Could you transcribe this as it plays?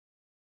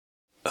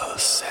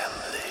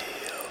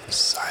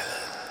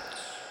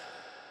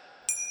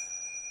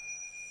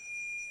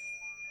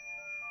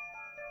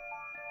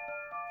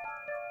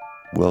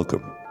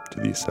Welcome to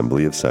the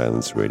Assembly of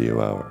Silence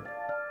Radio Hour.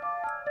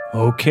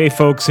 Okay,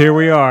 folks, here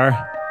we are.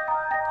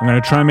 I'm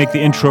going to try and make the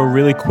intro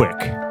really quick.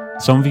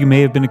 Some of you may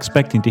have been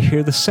expecting to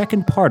hear the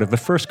second part of the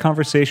first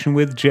conversation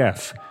with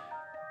Jeff.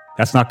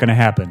 That's not going to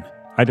happen.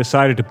 I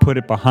decided to put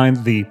it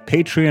behind the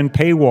Patreon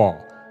paywall.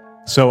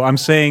 So I'm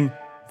saying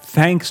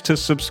thanks to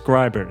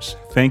subscribers.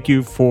 Thank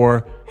you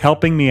for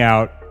helping me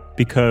out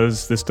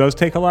because this does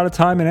take a lot of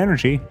time and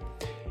energy.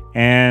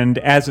 And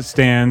as it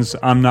stands,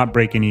 I'm not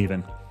breaking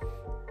even.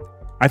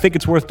 I think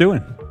it's worth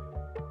doing.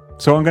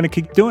 So I'm going to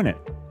keep doing it.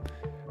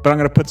 But I'm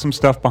going to put some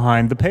stuff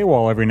behind the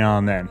paywall every now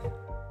and then.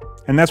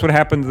 And that's what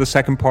happened to the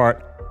second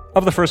part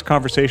of the first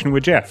conversation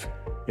with Jeff.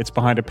 It's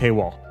behind a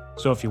paywall.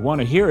 So if you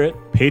want to hear it,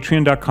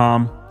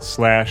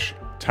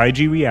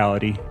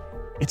 patreon.com/TaijiReality.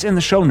 It's in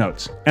the show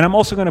notes. And I'm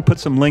also going to put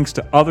some links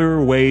to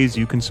other ways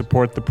you can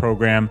support the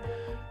program.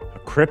 A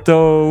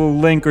crypto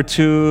link or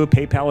two,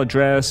 PayPal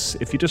address.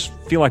 If you just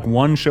feel like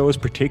one show is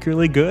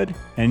particularly good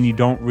and you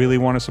don't really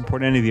want to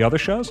support any of the other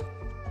shows,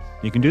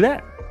 you can do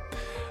that.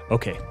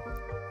 Okay.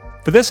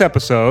 For this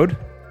episode,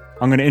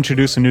 I'm going to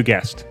introduce a new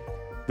guest.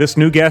 This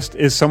new guest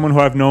is someone who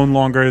I've known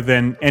longer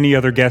than any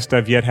other guest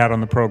I've yet had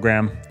on the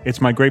program. It's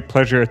my great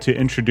pleasure to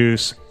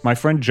introduce my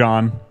friend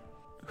John,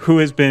 who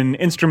has been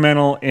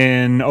instrumental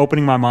in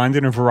opening my mind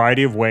in a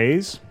variety of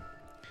ways.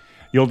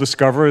 You'll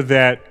discover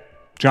that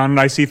John and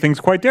I see things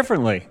quite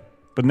differently,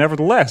 but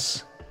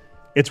nevertheless,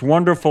 it's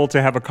wonderful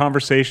to have a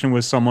conversation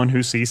with someone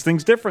who sees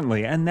things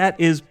differently, and that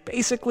is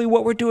basically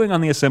what we're doing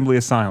on the Assembly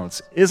of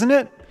Silence, isn't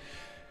it?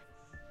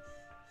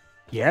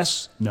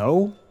 Yes?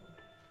 No?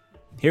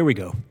 Here we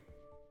go.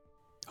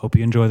 Hope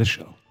you enjoy the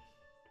show.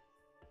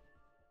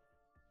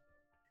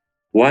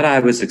 What I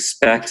was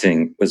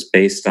expecting was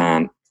based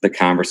on the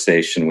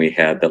conversation we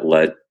had that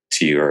led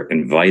to your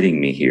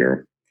inviting me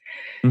here,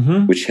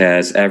 which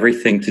has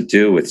everything to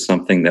do with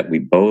something that we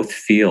both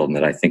feel and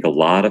that I think a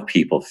lot of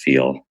people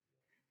feel,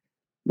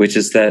 which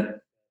is that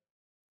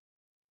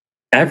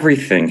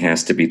everything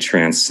has to be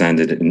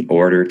transcended in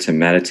order to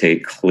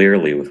meditate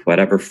clearly with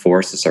whatever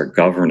forces are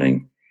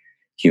governing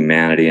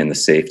humanity and the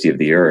safety of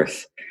the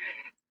earth.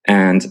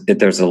 And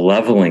there's a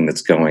leveling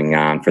that's going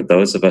on for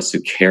those of us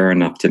who care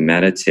enough to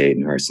meditate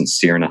and are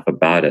sincere enough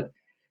about it.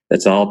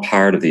 That's all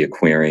part of the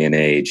Aquarian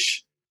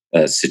age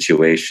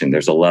situation.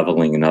 There's a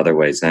leveling in other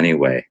ways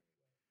anyway.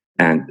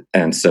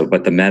 And so,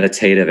 but the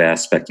meditative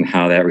aspect and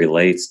how that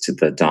relates to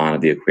the dawn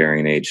of the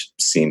Aquarian age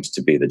seems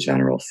to be the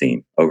general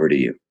theme. Over to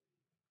you.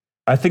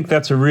 I think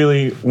that's a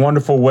really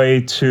wonderful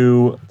way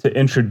to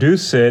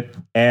introduce it,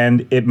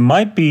 and it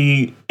might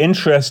be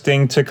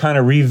interesting to kind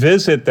of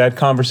revisit that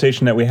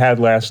conversation that we had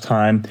last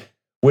time,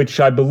 which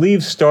I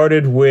believe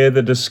started with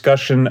a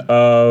discussion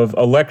of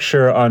a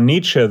lecture on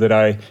Nietzsche that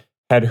I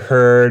had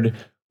heard,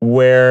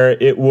 where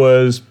it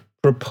was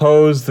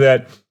proposed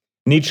that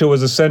Nietzsche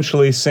was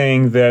essentially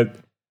saying that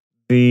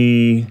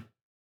the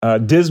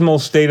dismal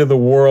state of the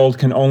world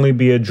can only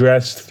be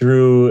addressed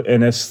through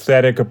an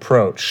aesthetic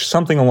approach,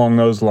 something along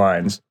those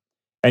lines.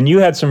 And you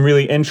had some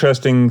really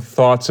interesting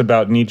thoughts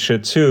about Nietzsche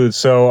too.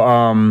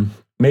 So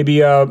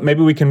maybe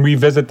we can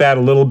revisit that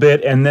a little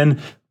bit and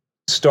then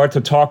start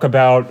to talk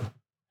about,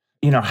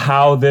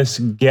 how this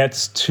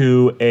gets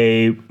to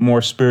a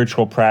more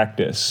spiritual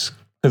practice.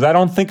 Because I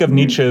don't think of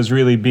Nietzsche as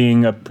really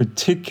being a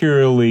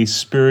particularly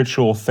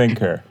spiritual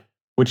thinker,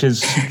 which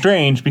is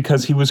strange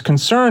because he was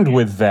concerned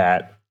with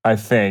that, I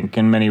think,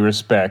 in many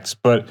respects.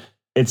 But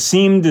it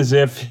seemed as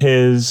if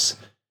his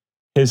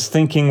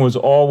thinking was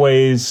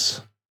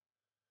always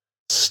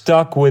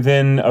stuck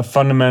within a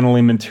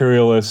fundamentally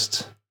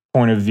materialist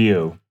point of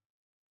view.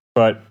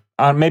 But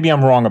maybe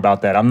I'm wrong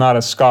about that. I'm not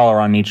a scholar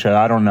on Nietzsche.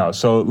 I don't know.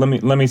 So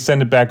let me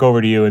send it back over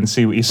to you and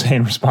see what you say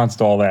in response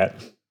to all that.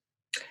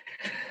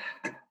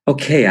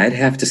 Okay, I'd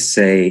have to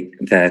say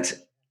that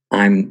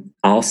I'm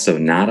also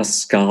not a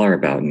scholar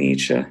about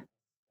Nietzsche,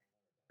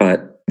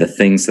 but the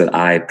things that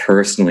I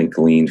personally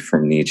gleaned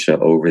from Nietzsche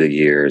over the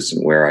years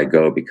and where I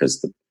go because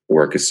the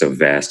work is so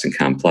vast and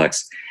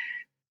complex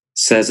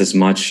says as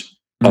much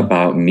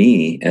about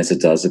me as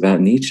it does about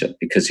Nietzsche,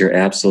 because you're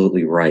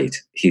absolutely right.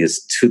 He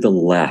is to the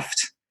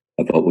left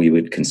of what we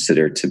would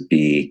consider to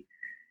be,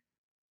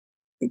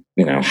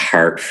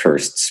 heart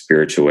first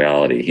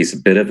spirituality. He's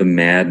a bit of a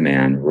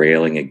madman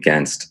railing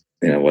against,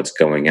 what's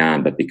going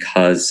on, but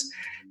because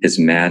his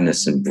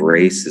madness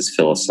embraces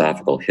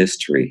philosophical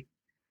history,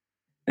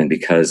 and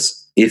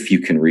because if you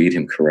can read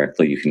him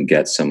correctly, you can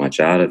get so much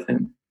out of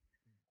him.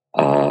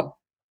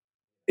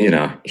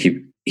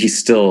 He's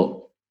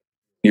still,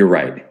 you're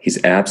right.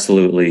 He's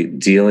absolutely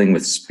dealing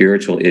with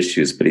spiritual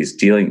issues, but he's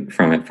dealing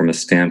from it from a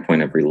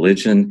standpoint of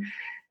religion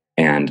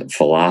and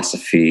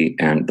philosophy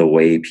and the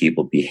way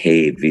people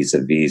behave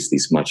vis-a-vis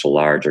these much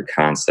larger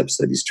concepts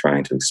that he's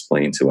trying to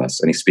explain to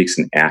us. And he speaks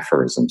in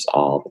aphorisms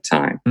all the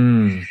time.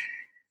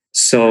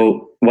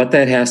 So what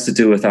that has to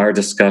do with our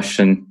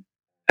discussion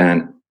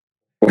and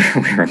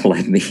where it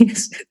led me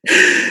is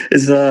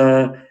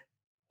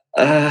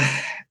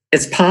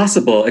It's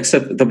possible,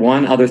 except the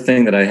one other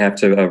thing that I have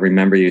to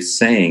remember you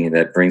saying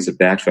that brings it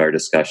back to our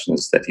discussion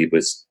is that he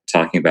was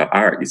talking about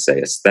art. You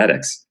say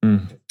aesthetics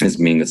as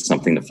meaning it's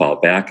something to fall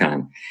back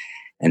on.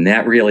 And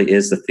that really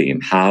is the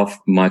theme, how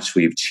much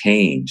we've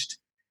changed,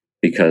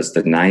 because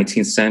the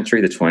 19th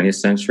century, the 20th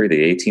century,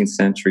 the 18th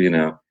century,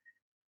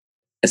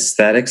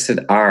 aesthetics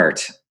and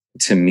art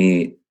to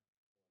me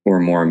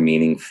were more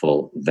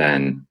meaningful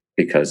then,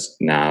 because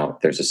now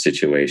there's a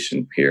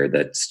situation here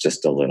that's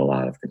just a little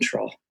out of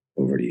control.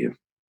 Over to you.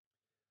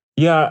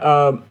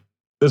 Yeah,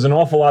 there's an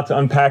awful lot to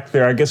unpack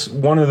there. I guess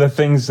one of the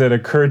things that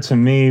occurred to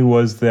me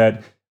was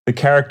that the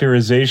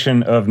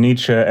characterization of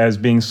Nietzsche as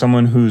being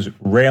someone who's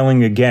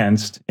railing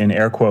against, in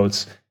air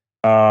quotes,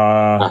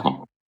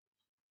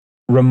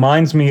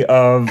 reminds me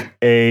of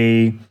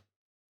a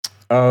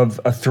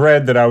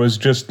thread that I was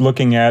just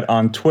looking at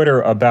on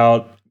Twitter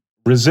about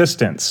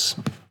resistance.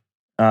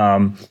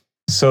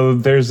 So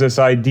there's this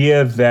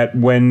idea that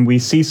when we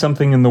see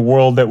something in the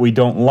world that we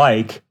don't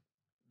like,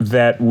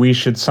 that we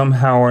should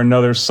somehow or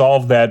another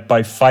solve that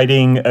by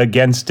fighting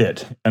against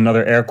it,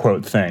 another air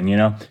quote thing,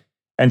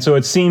 And so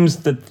it seems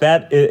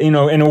that in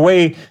a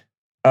way,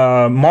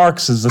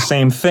 Marx is the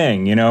same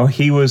thing.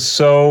 He was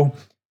so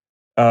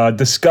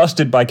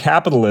disgusted by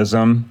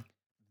capitalism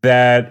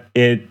that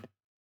it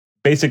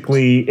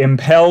basically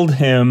impelled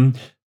him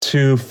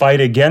to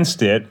fight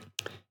against it.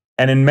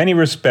 And in many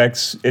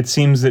respects, it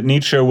seems that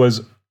Nietzsche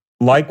was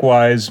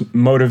likewise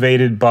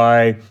motivated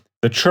by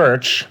the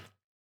church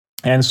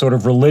and sort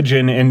of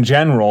religion in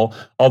general.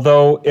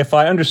 Although, if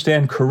I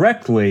understand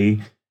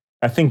correctly,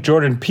 I think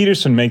Jordan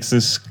Peterson makes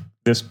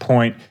this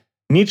point,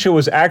 Nietzsche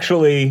was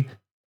actually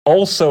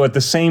also at the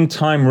same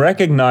time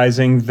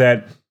recognizing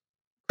that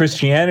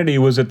Christianity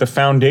was at the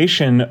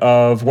foundation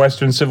of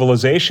Western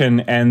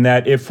civilization, and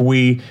that if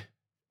we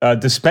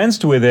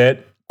dispensed with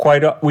it,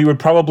 we would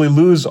probably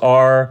lose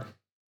our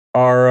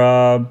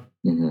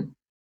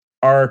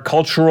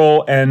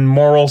cultural and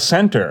moral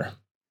center.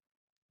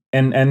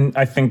 And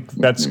I think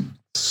that's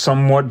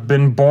somewhat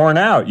been borne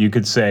out, you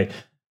could say.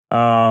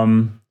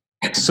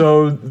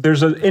 So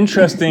there's an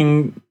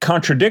interesting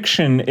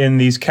contradiction in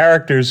these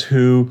characters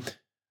who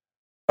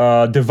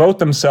devote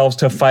themselves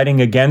to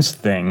fighting against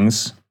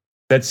things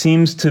that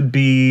seems to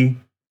be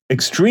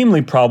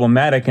extremely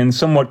problematic and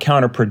somewhat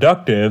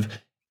counterproductive,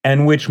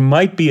 and which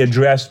might be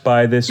addressed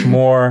by this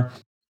more,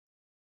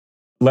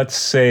 let's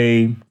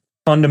say,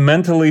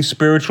 fundamentally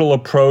spiritual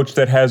approach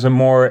that has a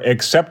more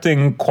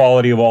accepting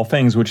quality of all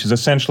things, which is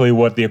essentially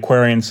what the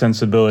Aquarian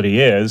sensibility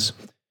is.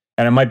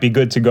 And it might be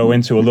good to go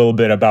into a little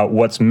bit about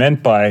what's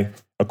meant by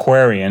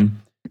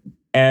Aquarian.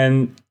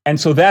 And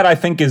so that, I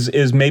think,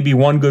 is maybe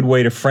one good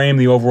way to frame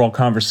the overall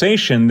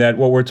conversation, that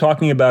what we're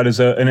talking about is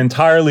an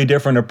entirely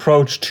different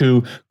approach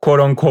to, quote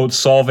unquote,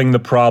 solving the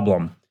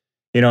problem.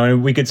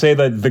 And we could say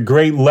that the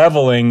great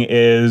leveling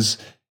is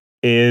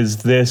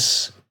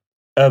this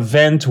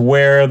event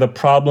where the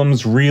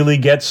problems really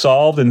get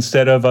solved,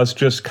 instead of us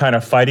just kind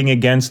of fighting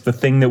against the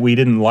thing that we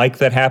didn't like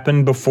that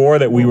happened before,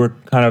 that we were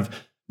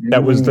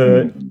that was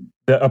the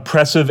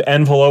oppressive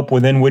envelope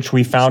within which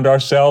we found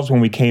ourselves when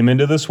we came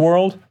into this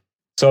world.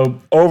 So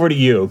over to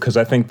you, because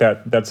I think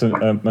that's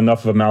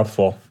enough of a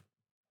mouthful.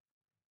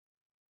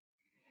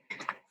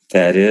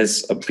 That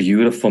is a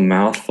beautiful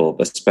mouthful,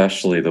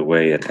 especially the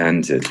way it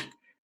ended,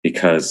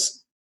 because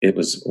it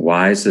was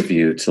wise of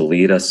you to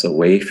lead us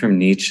away from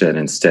Nietzsche and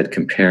instead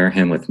compare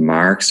him with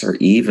Marx or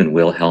even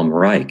Wilhelm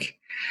Reich,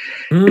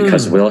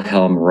 because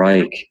Wilhelm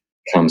Reich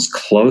comes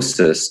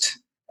closest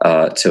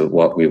to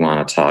what we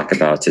want to talk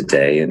about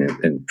today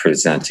in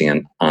presenting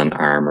an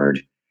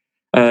unarmored,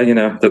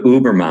 the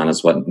Uberman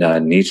is what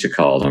Nietzsche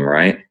called him,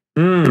 right?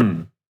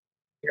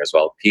 As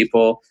well,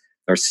 people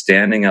are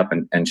standing up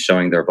and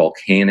showing their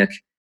volcanic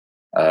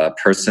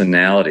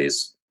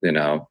personalities,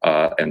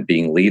 and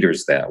being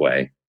leaders that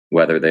way,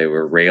 whether they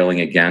were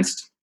railing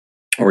against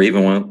or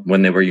even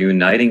when they were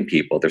uniting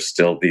people. There's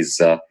still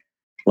these,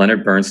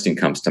 Leonard Bernstein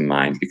comes to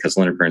mind, because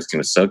Leonard Bernstein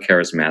was so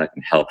charismatic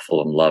and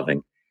helpful and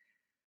loving.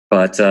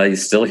 But you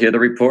still hear the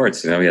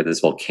reports, he had this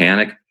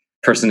volcanic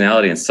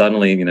personality, and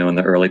suddenly, in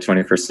the early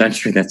 21st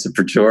century, that's a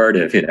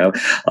pejorative,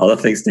 all the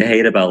things to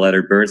hate about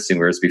Leonard Bernstein,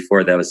 whereas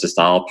before that was just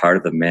all part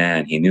of the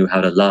man. He knew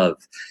how to love,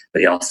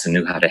 but he also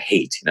knew how to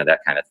hate, that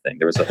kind of thing.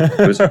 There was a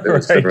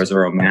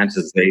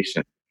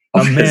romanticization.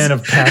 A man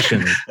of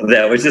passion.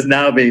 That which is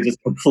now being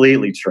just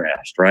completely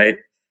trashed, right?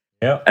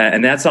 Yeah.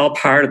 And that's all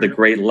part of the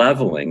great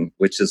leveling,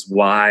 which is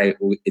why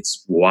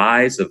it's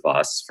wise of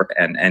us,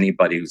 and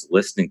anybody who's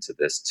listening to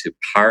this, to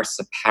parse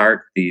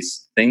apart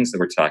these things that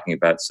we're talking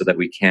about so that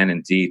we can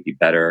indeed be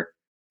better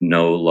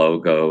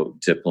no-logo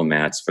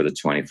diplomats for the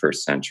 21st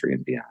century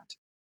and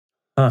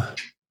beyond.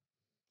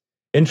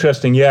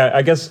 Interesting. Yeah,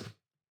 I guess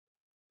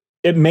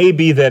it may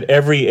be that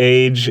every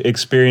age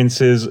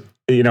experiences,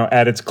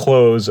 at its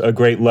close, a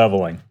great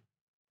leveling.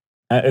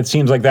 It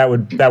seems like that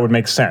would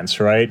make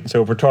sense, right?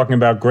 So if we're talking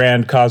about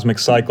grand cosmic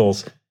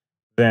cycles,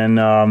 then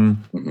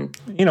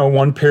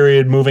one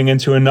period moving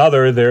into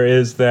another, there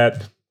is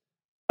that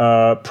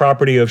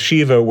property of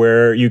Shiva,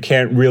 where you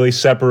can't really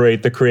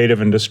separate the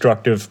creative and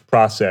destructive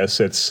process.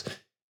 It's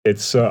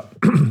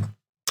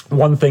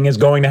one thing is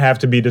going to have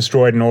to be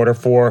destroyed in order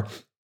for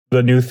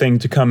the new thing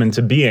to come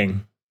into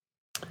being.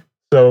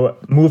 So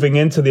moving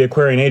into the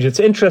Aquarian age, it's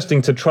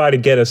interesting to try to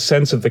get a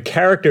sense of the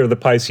character of the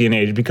Piscean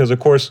age, because of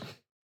course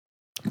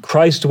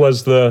Christ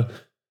was the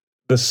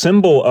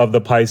symbol of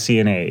the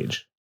Piscean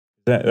age.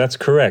 That's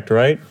correct,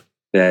 right?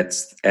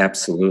 That's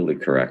absolutely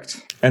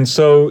correct. And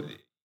so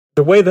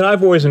the way that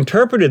I've always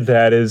interpreted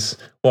that is,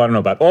 well, I don't know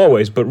about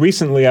always, but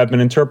recently I've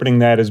been interpreting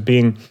that as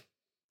being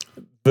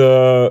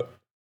the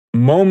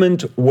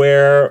moment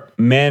where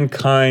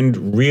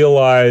mankind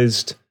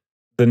realized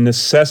the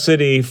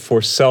necessity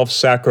for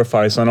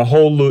self-sacrifice on a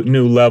whole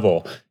new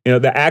level. You know,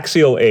 the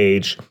axial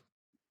age,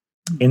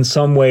 in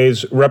some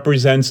ways,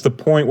 represents the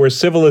point where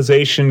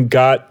civilization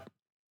got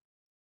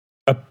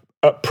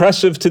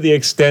oppressive to the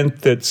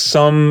extent that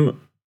some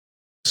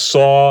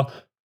saw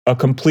a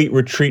complete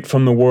retreat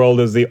from the world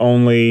as the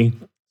only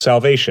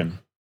salvation.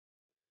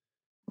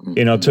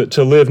 You know,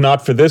 to live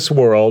not for this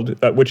world,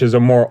 which is a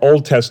more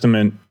Old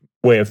Testament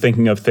way of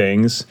thinking of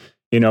things.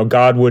 You know,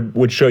 God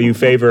would show you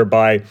favor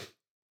by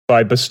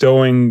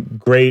bestowing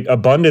great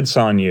abundance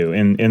on you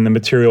in the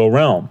material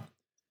realm.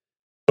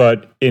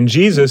 But in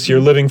Jesus, you're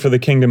living for the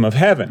kingdom of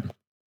heaven.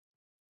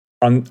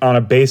 On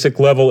a basic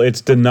level,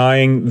 it's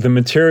denying the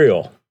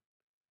material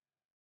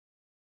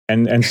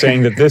and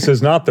saying that this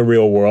is not the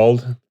real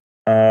world.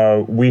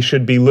 We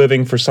should be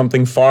living for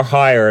something far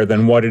higher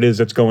than what it is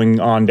that's going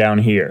on down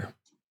here.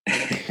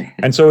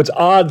 And so it's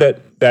odd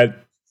that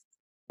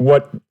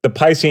what the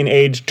Piscean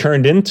age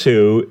turned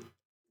into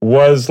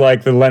was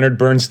like the Leonard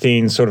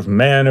Bernstein sort of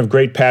man of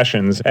great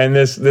passions, and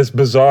this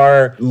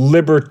bizarre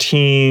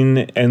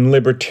libertine and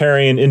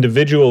libertarian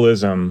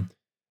individualism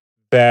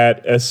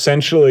that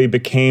essentially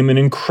became an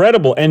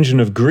incredible engine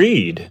of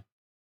greed,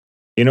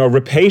 you know,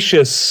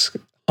 rapacious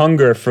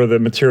hunger for the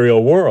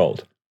material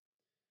world.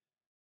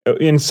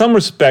 In some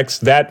respects,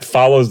 that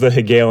follows the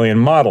Hegelian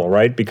model,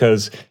 right?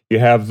 Because you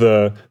have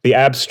the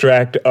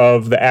abstract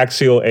of the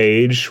axial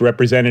age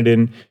represented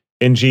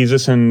in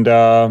Jesus and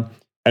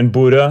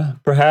Buddha,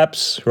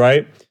 perhaps,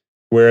 right?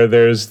 Where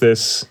there's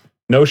this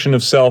notion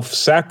of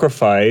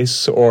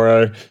self-sacrifice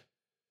or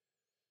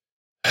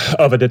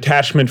of a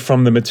detachment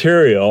from the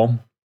material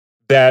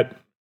that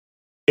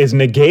is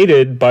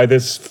negated by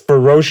this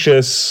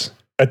ferocious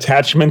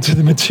attachment to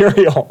the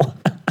material.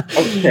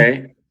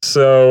 Okay.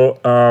 So,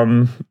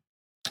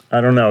 I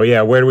don't know.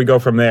 Yeah, where do we go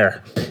from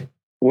there?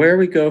 Where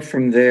we go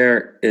from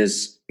there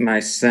is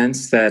my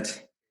sense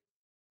that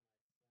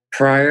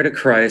prior to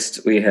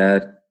Christ, we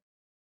had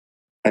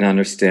an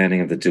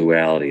understanding of the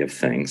duality of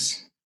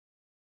things.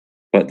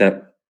 But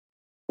that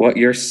what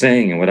you're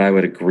saying, and what I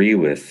would agree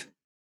with,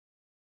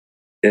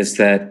 is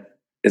that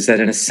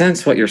in a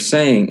sense what you're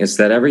saying is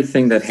that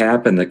everything that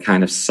happened that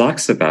kind of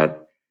sucks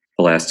about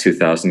the last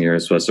 2,000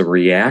 years was a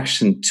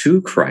reaction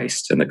to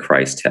Christ and the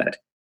Christ head.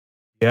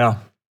 Yeah.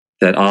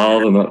 That all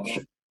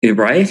the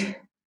right?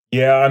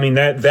 Yeah, I mean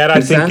that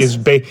I think is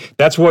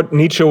that's what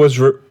Nietzsche was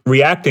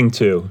reacting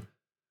to,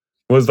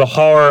 was the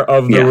horror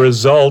of the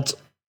result,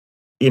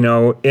 you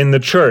know, in the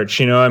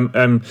church. You know,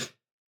 I'm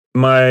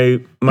my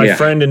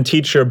friend and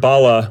teacher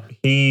Bala,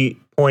 he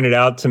pointed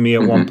out to me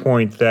at one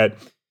point that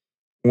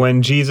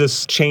when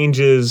Jesus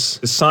changes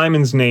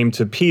Simon's name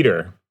to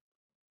Peter,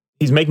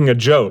 he's making a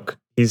joke.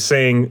 He's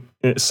saying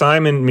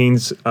Simon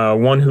means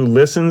one who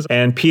listens,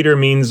 and Peter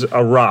means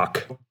a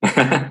rock.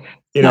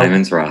 You know,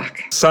 Simon's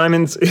rock.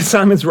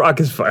 Simon's rock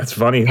is that's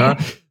funny, huh?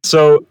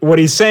 So what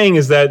he's saying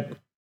is that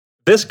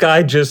this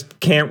guy just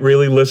can't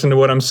really listen to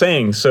what I'm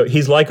saying. So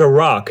he's like a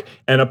rock,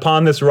 and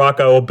upon this rock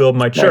I will build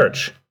my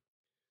church.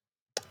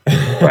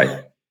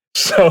 Right.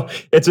 So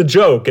it's a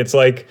joke. It's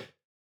like,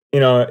 you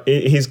know,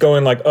 he's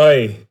going like,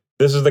 "Oi,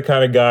 this is the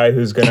kind of guy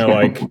who's gonna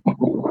like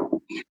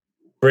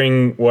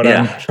bring what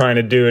I'm trying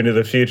to do into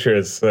the future."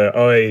 It's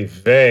 "Oi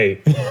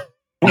vey."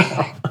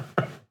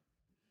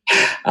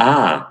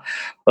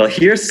 Well,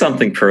 here's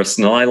something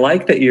personal. I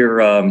like that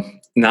you're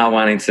not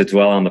wanting to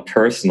dwell on the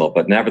personal,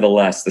 but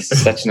nevertheless, this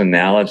is such an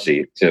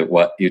analogy to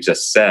what you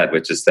just said,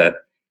 which is that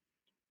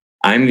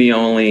I'm the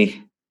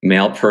only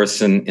male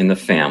person in the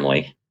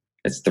family.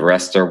 It's the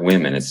rest are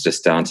women. It's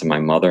just down to my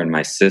mother and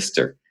my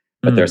sister.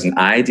 But there's an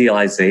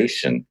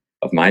idealization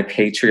of my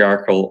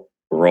patriarchal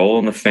role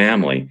in the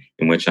family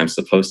in which I'm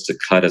supposed to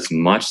cut as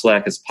much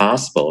slack as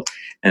possible.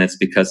 And it's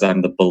because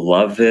I'm the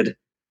beloved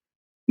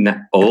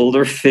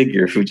older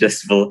figure who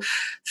just will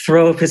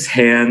throw up his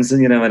hands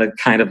and, you know, in a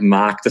kind of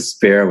mock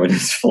despair when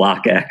his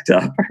flock act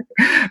up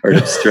or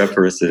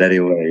obstreperous in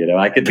any way. You know,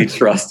 I could be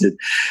trusted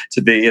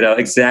to be, you know,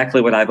 exactly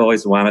what I've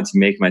always wanted to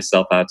make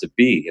myself out to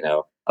be, you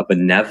know, a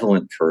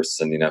benevolent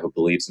person, you know, who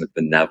believes in a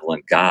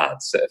benevolent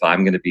God. So if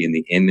I'm going to be in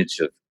the image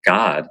of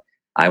God,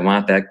 I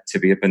want that to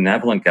be a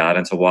benevolent God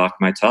and to walk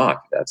my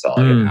talk. That's all.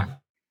 You know?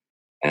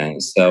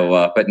 And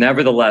so, but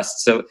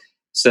nevertheless,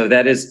 so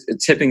that is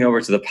tipping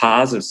over to the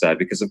positive side,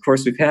 because of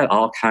course we've had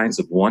all kinds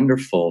of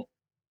wonderful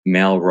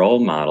male role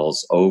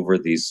models over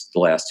the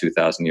last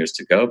 2,000 years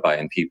to go by,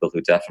 and people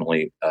who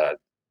definitely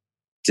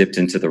dipped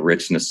into the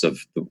richness of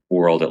the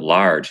world at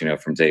large,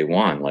 from day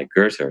one, like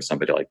Goethe or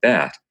somebody like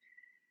that.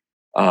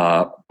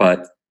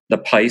 But the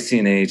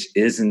Piscean age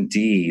is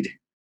indeed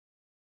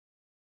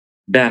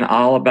been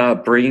all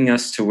about bringing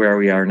us to where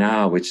we are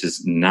now, which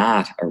is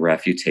not a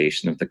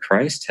refutation of the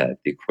Christ head.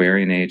 The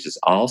Aquarian age is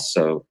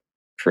also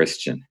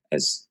Christian,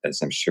 as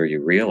I'm sure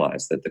you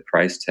realize, that the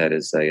Christ head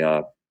is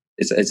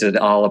it's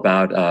all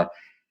about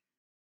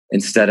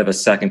instead of a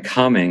second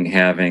coming,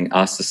 having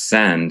us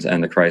ascend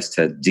and the Christ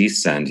head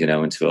descend,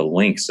 into a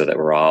link, so that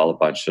we're all a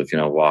bunch of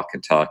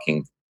walking,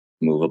 talking,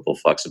 movable,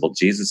 flexible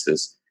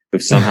Jesuses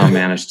who've somehow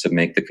managed to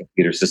make the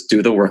computers just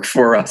do the work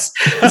for us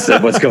instead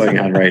of what's going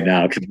on right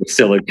now, because we're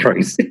still in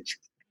crazy.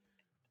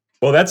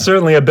 Well, that's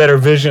certainly a better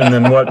vision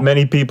than what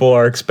many people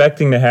are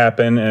expecting to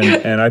happen,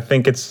 and I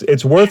think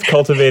it's worth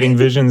cultivating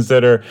visions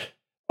that are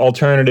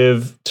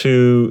alternative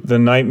to the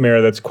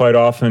nightmare that's quite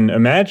often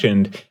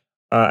imagined.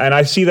 And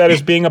I see that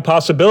as being a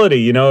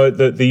possibility.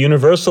 The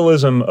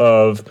universalism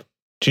of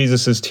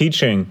Jesus's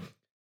teaching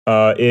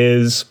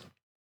is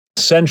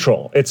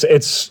central.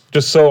 It's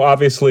just so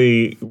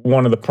obviously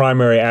one of the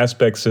primary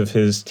aspects of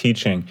his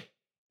teaching.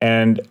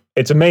 And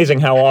it's amazing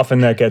how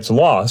often that gets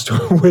lost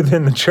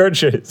within the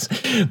churches.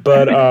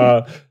 But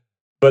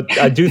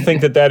I do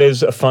think that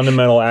is a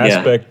fundamental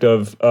aspect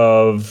of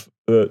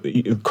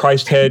the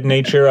Christ head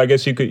nature, I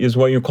guess is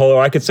what you call it.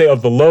 Or I could say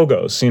of the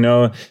Logos,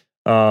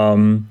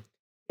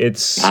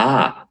 it's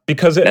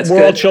because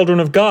we're all children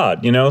of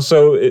God,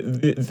 so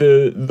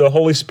the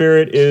Holy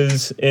Spirit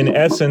is in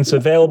essence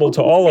available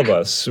to all of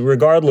us,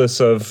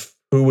 regardless of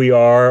who we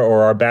are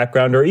or our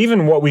background or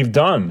even what we've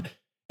done,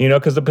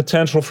 because the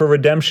potential for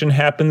redemption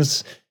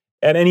happens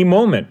at any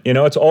moment.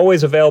 It's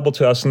always available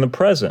to us in the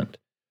present.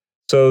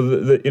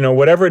 So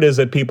whatever it is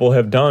that people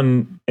have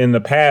done in the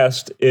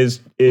past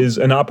is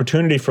an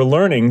opportunity for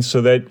learning,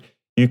 so that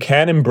you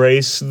can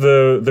embrace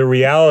the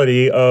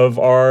reality of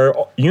our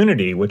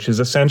unity, which is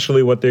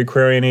essentially what the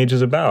Aquarian age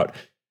is about.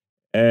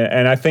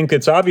 And I think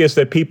it's obvious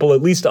that people,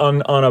 at least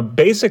on a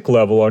basic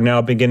level, are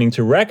now beginning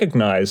to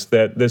recognize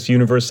that this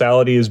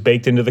universality is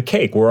baked into the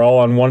cake. We're all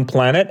on one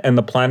planet, and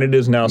the planet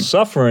is now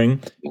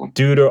suffering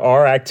due to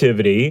our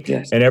activity.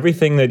 Yes. And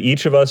everything that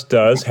each of us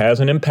does has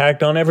an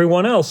impact on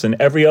everyone else and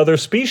every other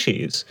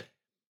species.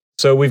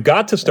 So we've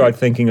got to start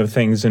thinking of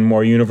things in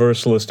more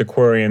universalist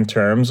Aquarian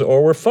terms,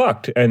 or we're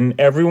fucked. And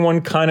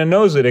everyone kind of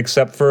knows it,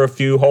 except for a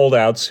few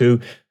holdouts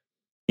who,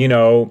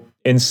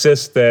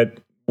 insist that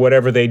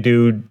whatever they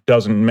do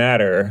doesn't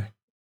matter.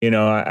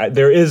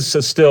 There is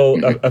still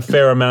a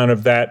fair amount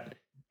of that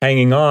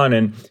hanging on.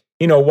 And,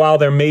 while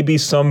there may be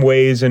some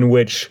ways in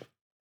which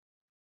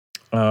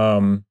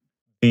the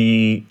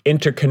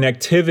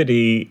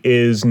interconnectivity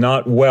is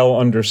not well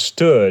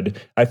understood,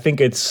 I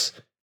think it's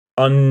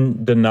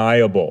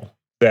undeniable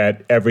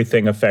that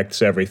everything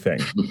affects everything.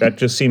 That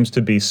just seems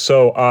to be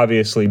so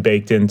obviously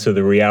baked into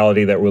the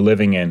reality that we're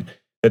living in,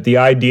 that the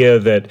idea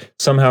that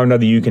somehow or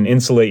another you can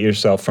insulate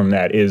yourself from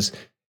that is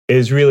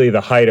really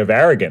the height of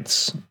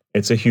arrogance.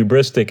 It's a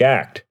hubristic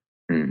act.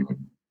 Mm-hmm.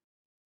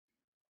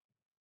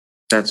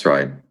 That's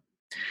right.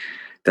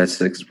 That's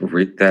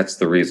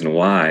the reason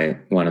why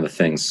one of the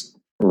things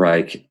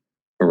Reich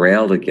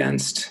railed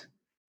against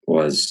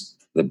was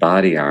the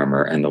body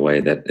armor and the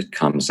way that it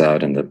comes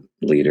out in the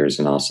leaders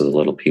and also the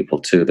little people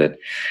too, that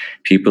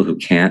people who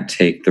can't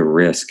take the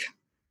risk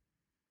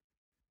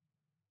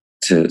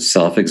to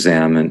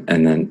self-examine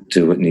and then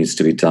do what needs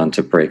to be done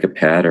to break a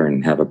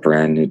pattern, have a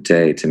brand new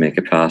day, to make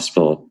it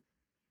possible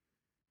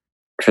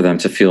for them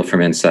to feel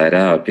from inside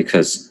out.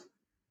 Because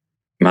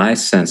my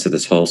sense of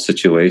this whole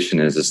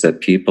situation is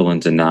that people in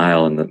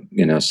denial in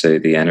the, say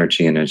the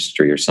energy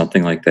industry or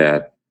something like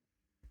that,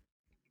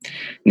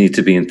 need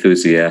to be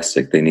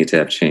enthusiastic. They need to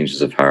have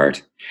changes of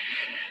heart.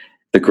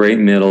 The great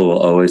middle will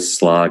always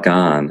slog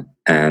on.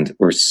 And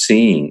we're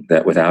seeing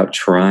that without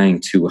trying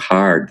too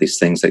hard, these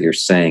things that you're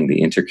saying,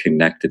 the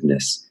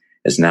interconnectedness,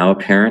 is now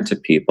apparent to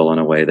people in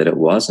a way that it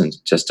wasn't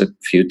just a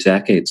few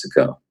decades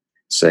ago.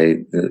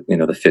 Say, the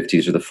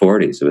 50s or the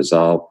 40s. It was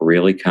all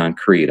really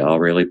concrete, all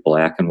really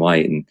black and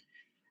white, and,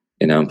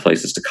 in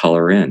places to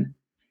color in.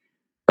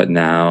 But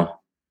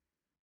now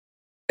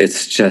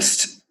it's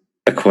just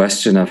a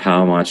question of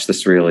how much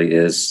this really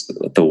is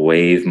the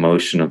wave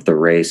motion of the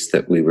race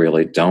that we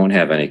really don't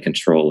have any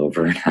control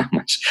over, and how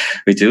much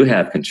we do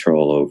have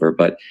control over.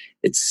 But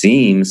it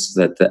seems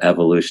that the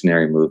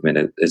evolutionary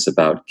movement is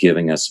about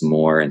giving us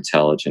more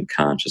intelligent,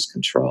 conscious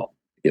control,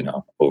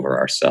 over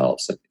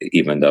ourselves,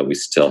 even though we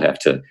still have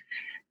to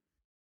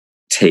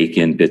take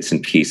in bits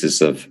and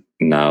pieces of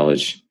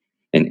knowledge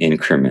in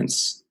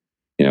increments,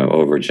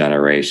 over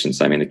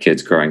generations. I mean, the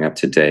kids growing up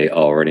today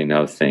already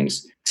know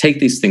things.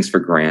 Take these things for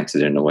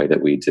granted in a way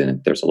that we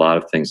didn't. There's a lot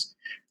of things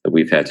that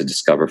we've had to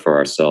discover for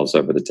ourselves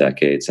over the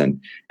decades,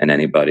 and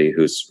anybody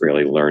who's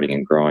really learning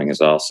and growing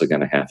is also going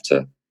to have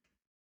to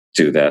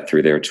do that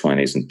through their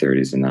 20s and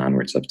 30s and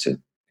onwards up to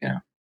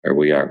where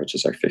we are, which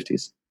is our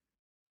 50s.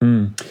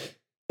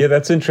 Yeah,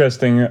 that's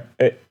interesting.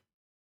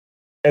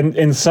 and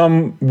in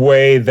some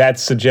way that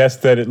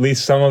suggests that at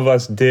least some of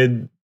us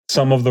did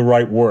some of the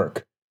right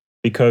work,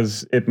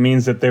 because it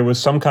means that there was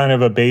some kind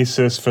of a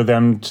basis for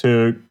them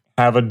to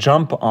have a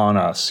jump on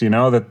us,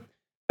 that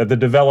the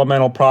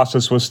developmental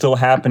process was still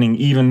happening,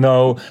 even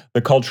though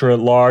the culture at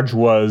large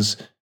was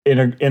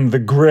in the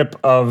grip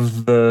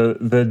of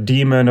the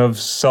demon of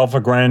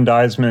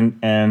self-aggrandizement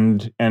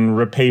and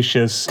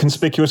rapacious,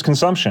 conspicuous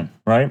consumption,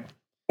 right?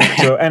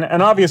 So,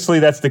 and obviously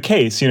that's the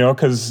case,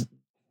 because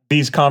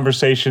these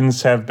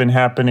conversations have been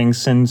happening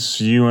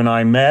since you and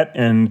I met,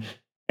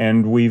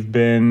 and we've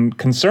been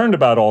concerned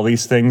about all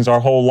these things our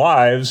whole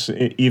lives,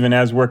 even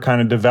as we're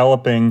kind of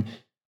developing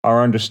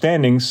our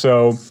understanding.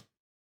 So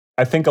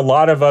I think a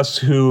lot of us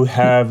who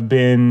have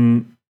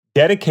been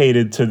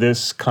dedicated to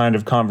this kind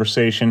of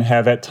conversation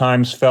have at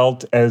times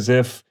felt as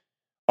if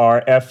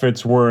our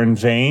efforts were in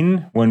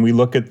vain when we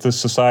look at the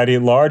society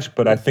at large.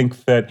 But I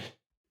think that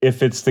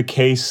if it's the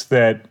case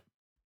that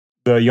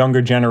the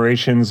younger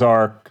generations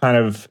are kind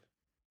of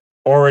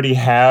already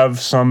have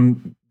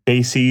some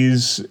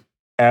bases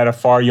at a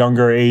far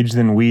younger age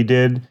than we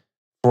did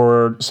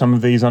for some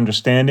of these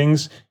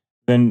understandings,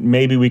 then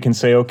maybe we can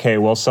say, okay,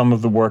 well, some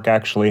of the work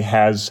actually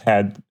has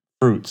had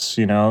fruits,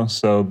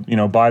 so,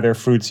 by their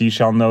fruits ye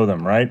shall know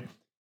them, right?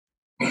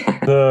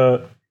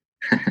 The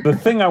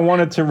thing I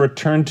wanted to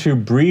return to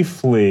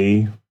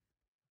briefly,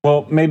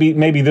 well,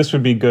 maybe this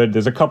would be good.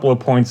 There's a couple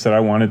of points that I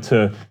wanted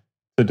to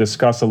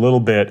discuss a little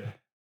bit.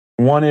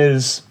 One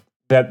is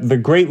that the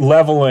Great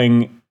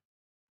Leveling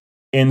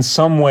in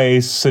some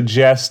ways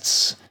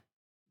suggests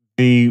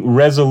the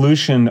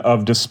resolution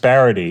of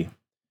disparity.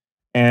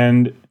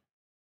 And,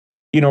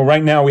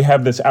 right now we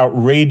have this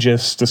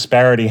outrageous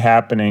disparity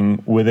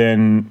happening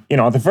within,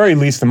 at the very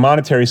least, the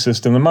monetary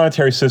system. The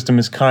monetary system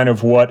is kind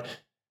of what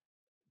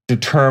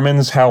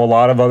determines how a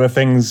lot of other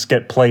things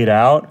get played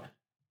out.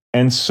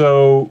 And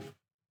so,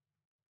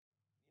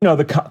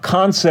 the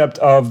concept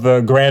of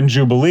the Grand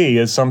Jubilee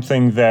is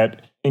something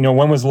that,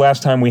 when was the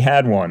last time we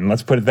had one?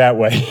 Let's put it that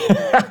way.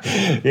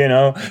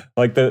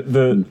 Like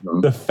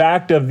the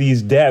fact of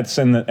these debts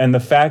and the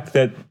fact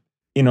that,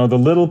 the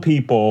little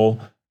people,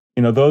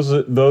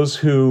 those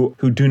who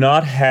do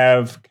not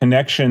have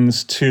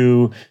connections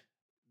to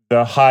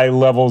the high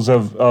levels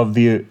of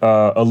the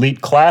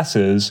elite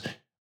classes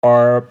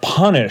are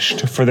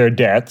punished for their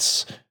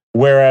debts,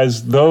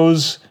 whereas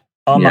those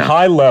on the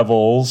high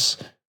levels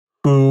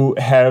who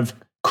have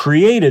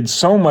created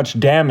so much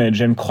damage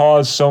and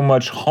caused so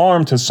much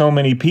harm to so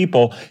many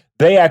people,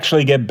 they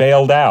actually get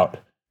bailed out.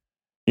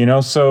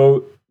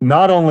 So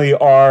not only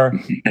are,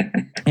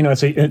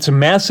 it's a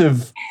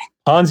massive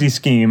Ponzi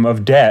scheme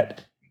of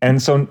debt. And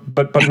so,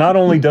 but not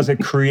only does it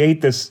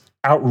create this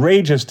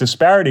outrageous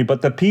disparity,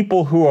 but the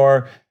people who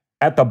are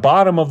at the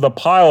bottom of the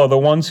pile are the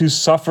ones who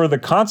suffer the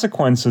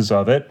consequences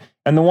of it.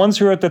 And the ones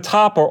who are at the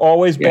top are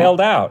always bailed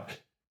out.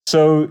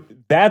 So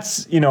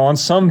that's, on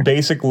some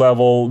basic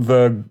level,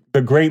 the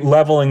Great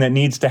Leveling that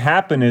needs to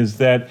happen is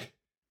that,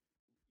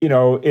 in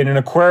an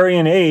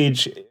Aquarian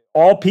age,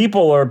 all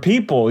people are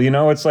people.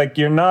 It's like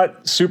you're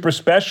not super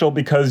special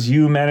because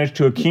you managed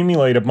to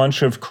accumulate a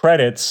bunch of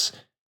credits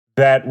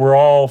that were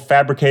all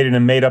fabricated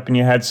and made up, and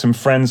you had some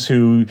friends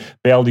who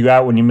bailed you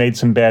out when you made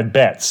some bad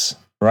bets,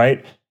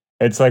 right?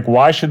 It's like,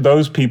 why should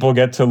those people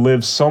get to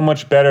live so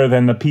much better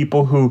than the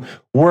people who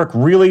work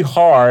really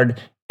hard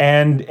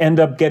and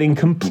end up getting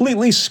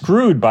completely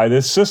screwed by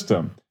this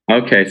system?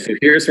 Okay, so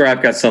here's where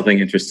I've got something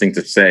interesting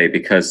to say,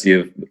 because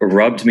you've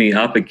rubbed me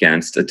up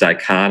against a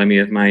dichotomy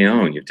of my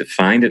own. You've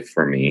defined it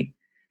for me,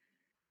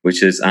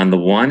 which is, on the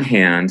one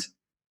hand,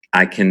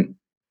 I can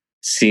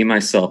see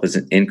myself as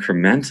an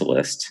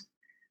incrementalist,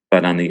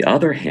 but on the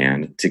other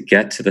hand, to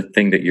get to the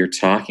thing that you're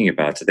talking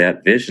about, to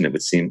that vision, it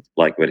would seem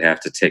like it would have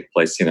to take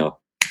place,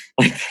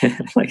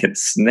 like a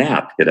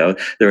snap, there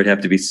would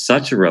have to be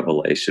such a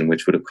revelation,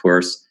 which would, of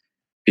course,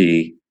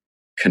 be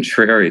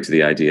contrary to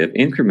the idea of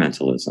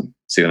incrementalism.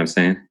 See what I'm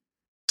saying?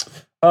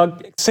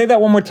 Say that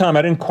one more time.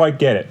 I didn't quite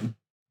get it.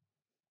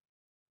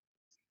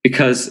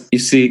 Because, you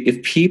see,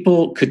 if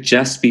people could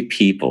just be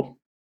people,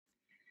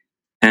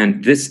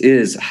 and this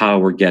is how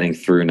we're getting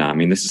through now. I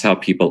mean, this is how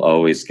people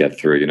always get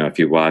through. If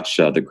you watch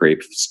The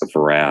Grapes of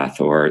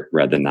Wrath or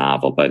read the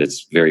novel, but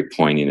it's very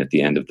poignant at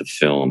the end of the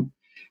film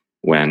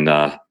when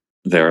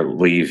they're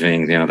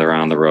leaving, they're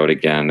on the road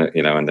again,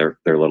 and their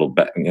little,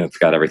 it's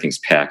got everything's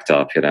packed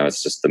up,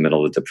 it's just the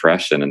middle of the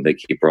Depression, and they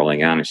keep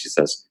rolling on. And she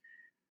says,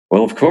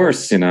 well, of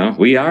course,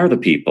 we are the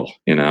people,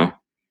 I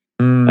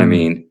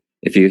mean,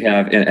 if you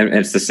have, and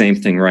it's the same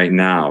thing right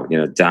now,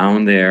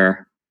 down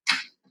there,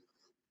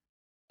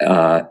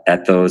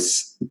 at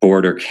those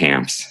border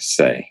camps,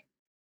 say,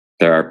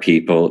 there are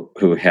people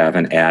who have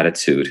an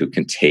attitude, who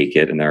can take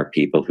it, and there are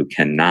people who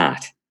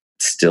cannot.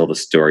 It's still the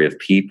story of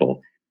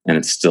people, and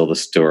it's still the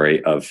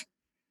story of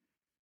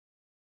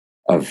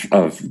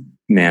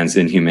man's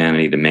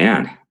inhumanity to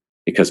man,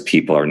 because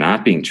people are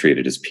not being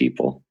treated as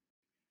people.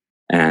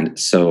 And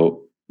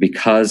so,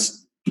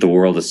 because the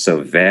world is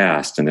so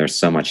vast and there's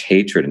so much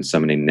hatred and so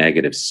many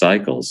negative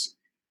cycles,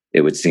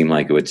 it would seem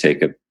like it would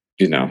take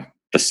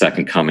the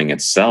second coming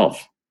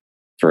itself,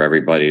 for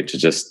everybody to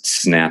just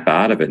snap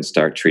out of it and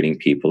start treating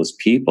people as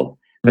people.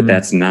 But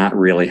that's not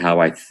really how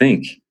I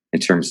think in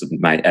terms of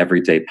my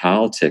everyday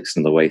politics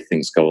and the way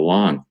things go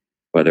along.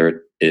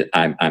 Whether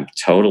I'm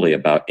totally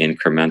about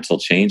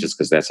incremental changes,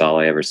 because that's all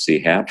I ever see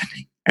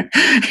happening.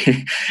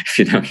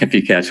 if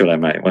you catch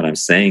what I'm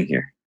saying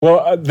here.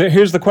 Well,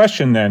 here's the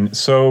question then.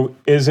 So,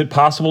 is it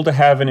possible to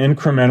have an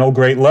incremental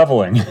great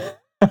leveling?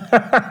 That's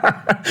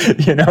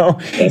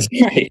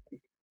right.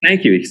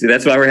 Thank you. See,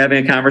 that's why we're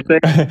having a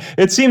conversation.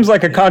 It seems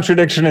like a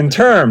contradiction in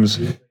terms.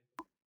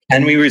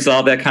 And we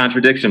resolve that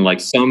contradiction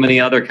like so many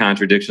other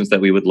contradictions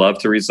that we would love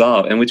to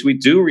resolve, and which we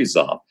do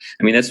resolve.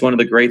 I mean, that's one of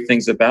the great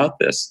things about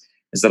this,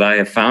 is that I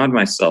have found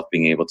myself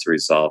being able to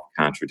resolve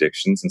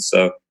contradictions. And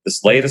so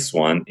this latest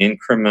one,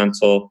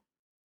 incremental,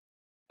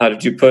 how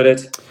did you put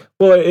it?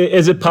 Well,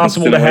 is it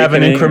possible to have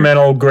an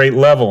incremental great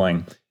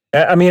leveling?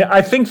 I mean,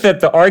 I think that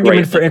the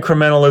argument for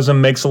incrementalism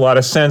makes a lot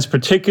of sense,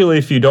 particularly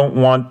if you don't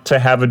want to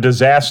have a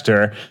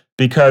disaster,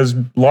 because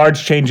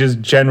large changes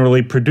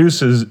generally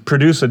produce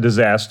a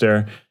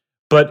disaster.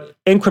 But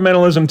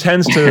incrementalism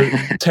tends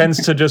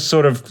to just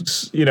sort of,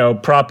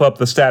 prop up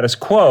the status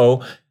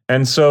quo.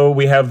 And so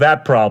we have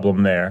that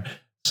problem there.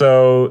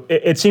 So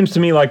it seems to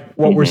me like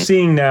what we're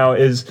seeing now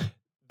is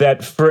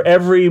that for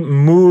every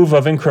move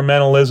of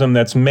incrementalism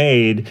that's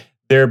made,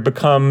 there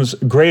becomes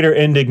greater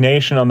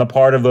indignation on the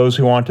part of those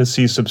who want to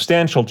see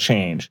substantial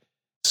change.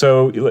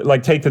 So,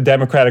 like, take the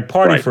Democratic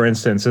Party, for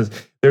instance.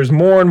 There's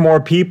more and more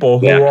people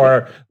who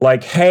are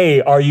like, hey,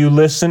 are you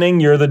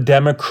listening? You're the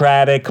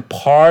Democratic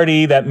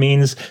Party. That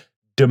means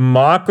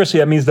democracy.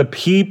 That means the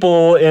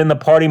people in the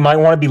party might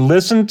want to be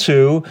listened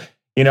to.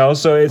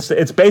 So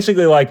it's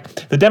basically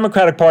like the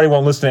Democratic Party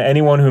won't listen to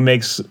anyone who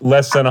makes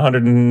less than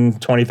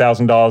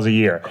 $120,000 a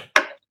year,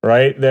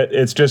 right? That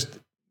it's just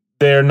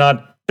they're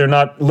not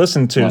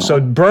listened to. Wow. So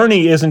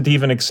Bernie isn't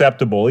even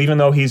acceptable, even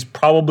though he's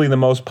probably the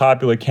most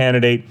popular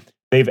candidate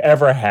they've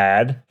ever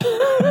had,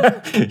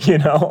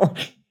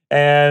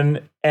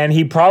 and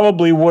he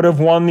probably would have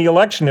won the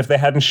election if they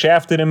hadn't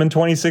shafted him in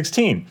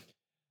 2016.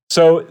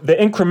 So the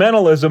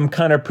incrementalism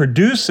kind of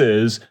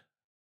produces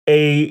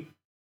a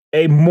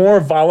more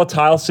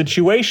volatile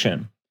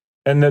situation.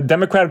 And the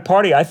Democratic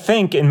Party, I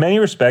think, in many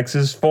respects,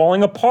 is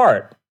falling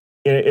apart.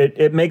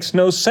 It makes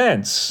no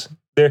sense.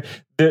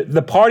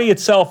 The party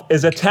itself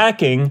is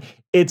attacking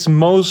its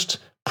most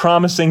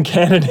promising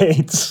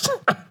candidates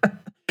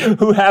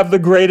who have the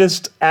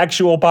greatest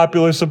actual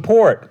popular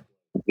support.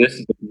 This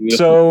is a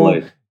beautiful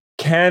place.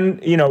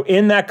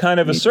 In that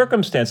kind of a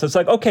circumstance, it's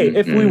like, okay,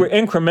 if we were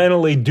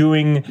incrementally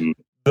doing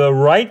the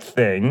right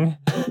thing,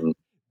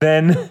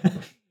 then,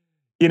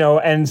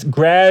 and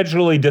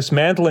gradually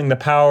dismantling the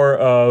power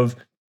of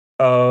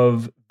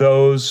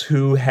those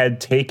who had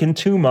taken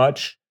too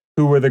much,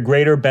 who were the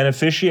greater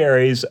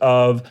beneficiaries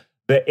of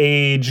the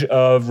age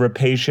of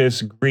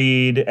rapacious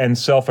greed and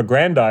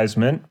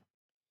self-aggrandizement,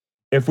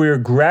 if we are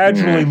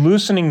gradually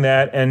loosening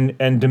that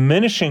and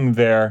diminishing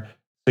their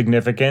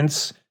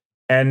significance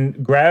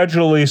and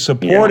gradually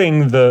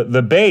supporting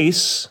the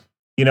base,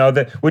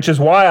 which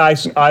is why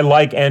I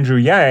like Andrew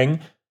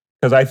Yang,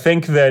 because I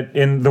think that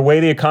in the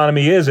way the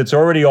economy is, it's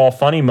already all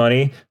funny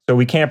money, so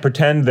we can't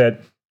pretend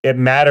that it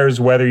matters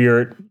whether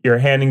you're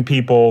handing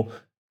people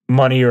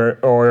money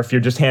or if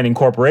you're just handing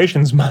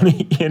corporations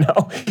money.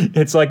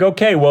 It's like,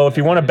 okay, well, if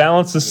you want to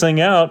balance this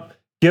thing out,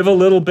 give a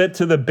little bit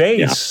to the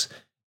base,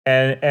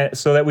 and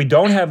so that we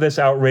don't have this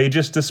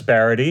outrageous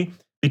disparity,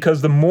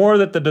 because the more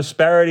that the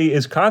disparity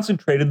is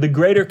concentrated, the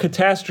greater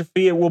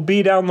catastrophe it will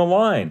be down the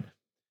line.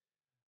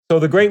 So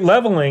the great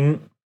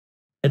leveling,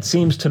 it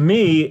seems to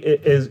me,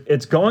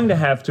 it's going to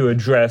have to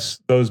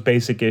address those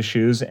basic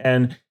issues,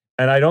 and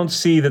I don't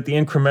see that the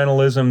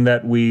incrementalism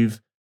that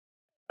we've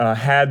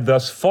had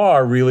thus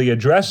far really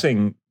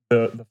addressing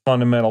the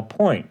fundamental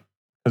point,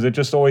 because it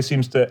just always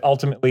seems to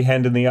ultimately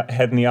head in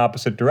the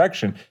opposite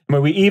direction. I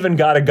mean, we even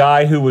got a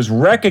guy who was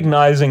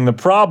recognizing the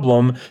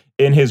problem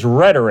in his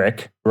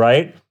rhetoric,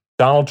 right?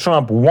 Donald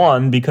Trump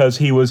won because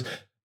he was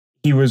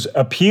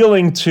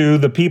appealing to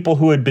the people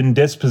who had been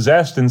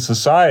dispossessed in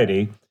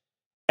society,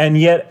 and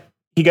yet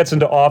he gets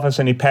into office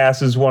and he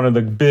passes one of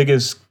the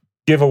biggest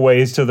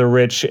giveaways to the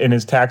rich in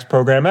his tax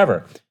program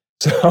ever.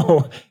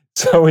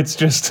 So it's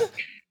just...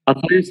 I'll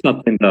tell you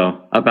something,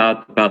 though,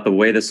 about the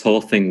way this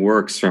whole thing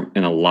works from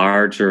in a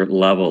larger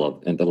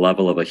level, in the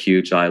level of a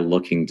huge eye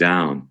looking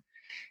down,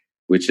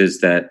 which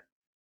is that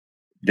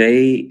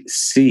they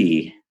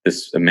see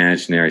this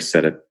imaginary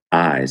set of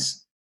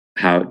eyes,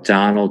 how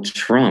Donald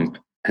Trump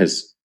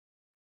has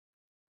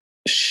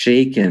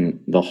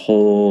shaken the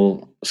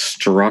whole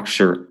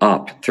structure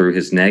up through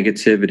his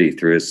negativity,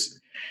 through his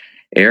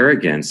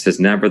arrogance, his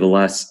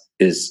nevertheless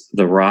is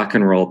the rock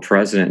and roll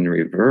president in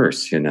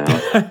reverse,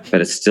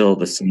 but it's still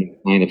the same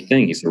kind of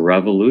thing. He's a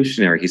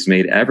revolutionary. He's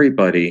made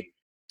everybody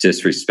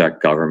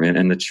disrespect government.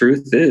 And the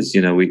truth is,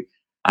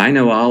 I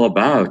know all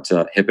about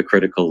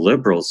hypocritical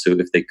liberals who,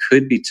 if they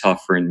could be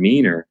tougher and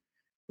meaner,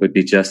 would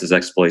be just as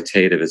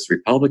exploitative as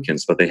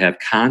Republicans, but they have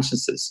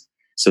consciences.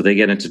 So they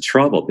get into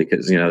trouble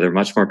because, they're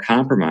much more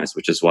compromised,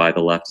 which is why the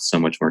left is so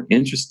much more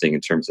interesting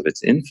in terms of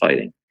its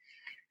infighting.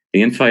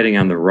 The infighting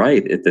on the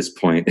right at this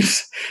point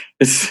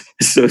is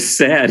so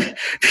sad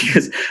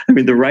because,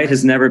 the right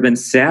has never been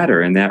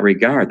sadder in that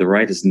regard. The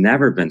right has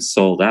never been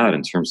sold out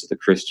in terms of the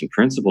Christian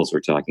principles we're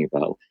talking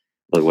about,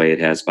 the way it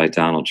has by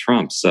Donald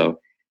Trump. So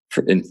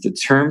in the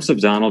terms of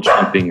Donald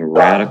Trump being a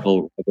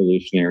radical,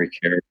 revolutionary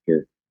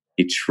character,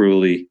 he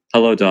truly,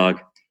 hello, dog,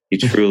 he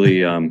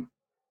truly,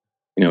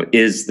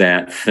 is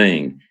that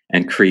thing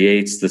and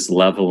creates this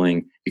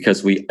leveling,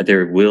 because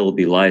there will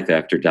be life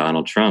after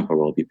Donald Trump, or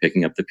we'll be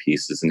picking up the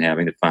pieces and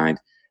having to find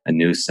a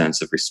new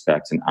sense of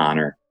respect and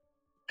honor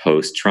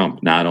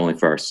post-Trump, not only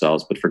for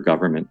ourselves, but for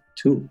government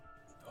too.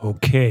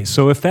 Okay,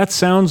 so if that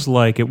sounds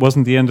like it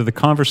wasn't the end of the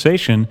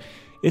conversation,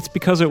 it's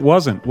because it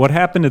wasn't. What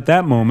happened at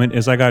that moment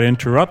is I got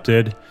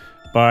interrupted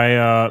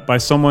by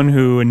someone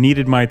who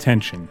needed my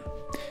attention.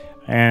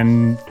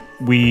 And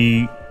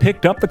we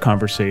picked up the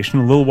conversation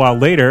a little while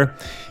later,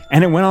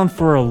 and it went on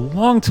for a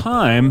long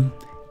time,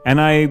 and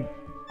I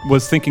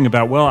was thinking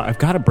about, well, I've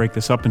got to break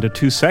this up into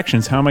 2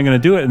 sections. How am I going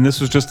to do it? And this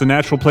was just the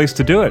natural place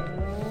to do it.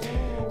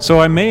 So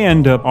I may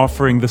end up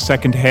offering the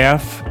second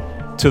half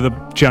to the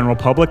general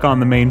public on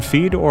the main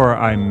feed, or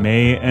I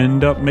may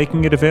end up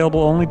making it available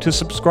only to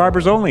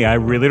subscribers only. I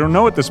really don't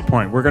know at this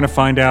point. We're going to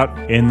find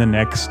out in the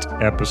next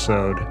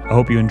episode. I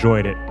hope you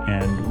enjoyed it,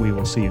 and we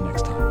will see you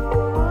next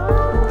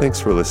time. Thanks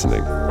for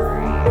listening.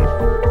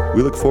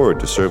 We look forward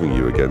to serving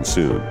you again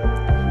soon.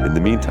 In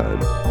the meantime,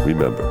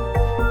 remember,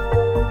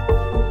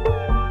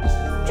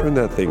 turn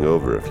that thing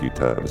over a few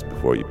times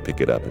before you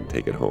pick it up and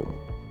take it home.